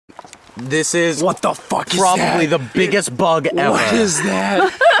This is what the fuck is probably that? the biggest bug ever. What is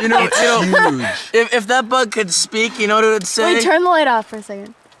that? It's huge. If that bug could speak, you know what it would say? Wait, turn the light off for a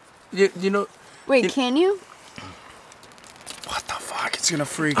second. You know. Wait, can you? What the fuck? It's gonna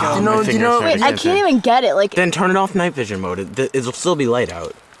freak out. You know. Wait, I can't even get it. Like. Then turn it off night vision mode. It'll still be light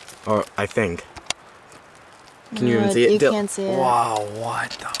out. Or I think. Can you even see it? You can't see it. Wow,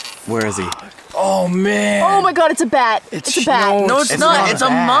 what the fuck? Where is he? Oh man. Oh my god, it's a bat. It's a bat. No, it's not. It's a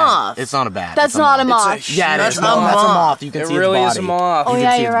moth. It's not a bat. That's not a moth. Yeah, that's that's a moth. You can It see really its is a body. moth. Oh You yeah,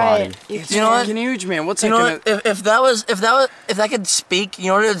 can see you're its right. body. It's You know what? fucking huge, man. What's You that know gonna... what? If that could speak, you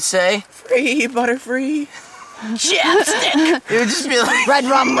know what it would say? Free, butterfree. Chapstick. It would just be like Red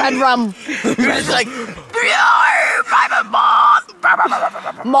rum, red rum. it's like I'm a moth.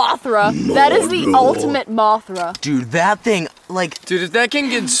 Mothra. That is the ultimate Mothra. Dude, that thing, like... Dude, if that can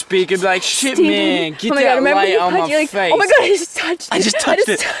get speak, it'd be like, shit, Steven. man, get Oh my that god, remember light you on touched my like, face. oh my god, I just touched it. I just touched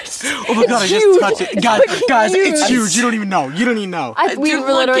it. Oh my god, I huge. just touched it. It's Guys, fucking guys, huge. it's huge. You don't even know. You don't even know. We Dude,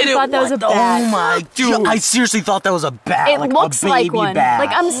 literally look at it. thought that was a What the- bat. Oh my dude, I seriously thought that was a bat. It like looks a baby like one. bat.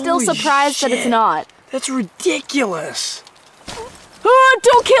 Like, I'm still Holy surprised that it's shit. not. That's ridiculous. Oh,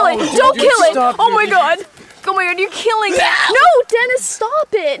 don't kill it! Oh, Don't dude, kill it! stop, Oh my dude. god! Oh my god, you're killing it! No, Dennis, stop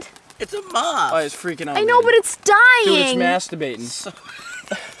it! It's a moth. Oh, it's freaking out. I know, man. but it's Dude, dying! it's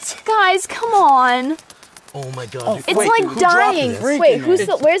masturbating. Guys, come on! Oh my god. It's Wait, like who dropped dying! this? Wait, where's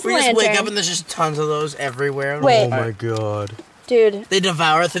the We just lantern? wake up and there's just tons of those everywhere. Wait. Oh my god. Dude, They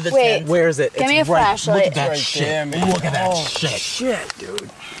devour through the Wait. tent. Where is it? Give me It's a right. flashlight. Look at that Right shit. there, man. Look at that Oh, shit. Shit, dude.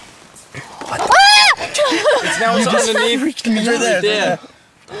 Ah! It's now it's underneath. Right there.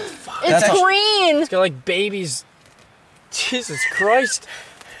 It's green! It's got like babies. Jesus Christ.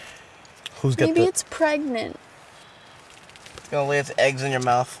 Who's got Maybe the... it's pregnant. It's gonna lay its eggs in your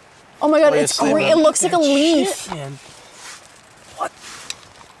mouth. Oh my god, Wait, it's it's green. It sleeping. looks like a leaf. Shit, man.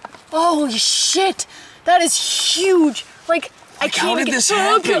 Holy shit! That is huge! Like, I Like, can't how even did get this so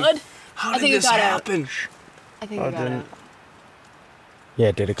happen? good. How I did think it this got out. happen? I think it got out. Yeah,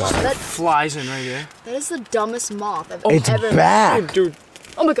 it did it got it. Flies in right there. That is the dumbest moth I've It's ever back. Oh, dude.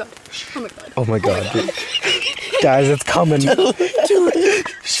 Oh my god. Oh my god. Oh my god, dude. Guys, it's coming. Dude. I'm like,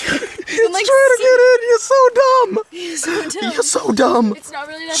 It's trying to get in. You're so dumb. so dumb. You're so dumb. It's not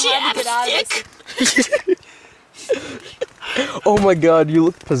really that hard to get out of this. Oh my god, you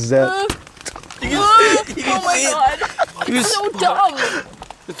look possessed. Oh my god. It's so dumb.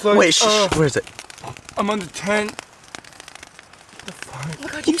 It's like, Wait, where is it? I'm on the tent. Oh my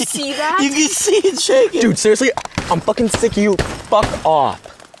god, you see that? You can see it shaking. Dude, seriously, I'm fucking sick of you. Fuck off.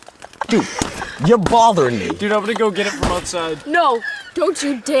 Dude, you're bothering me. Dude, I'm gonna go get it from outside. No, don't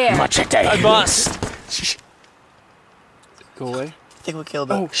you dare. Machete. I must. Go away. I think we killed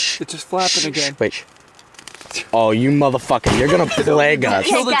it. Oh, it's just flapping again. Wait. Oh, you motherfucker. You're gonna plague us.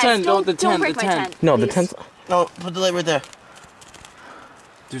 Kill the guys, tent, don't the tent, break the my tent. No, the please. tent's... No, put the light right there.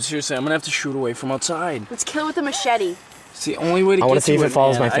 Dude, seriously, I'm gonna have to shoot away from outside. Let's kill it with a machete. It's the only way to I get wanna see to if it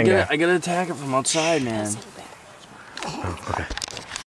follows man. my finger. I gotta attack it from outside, man. Okay.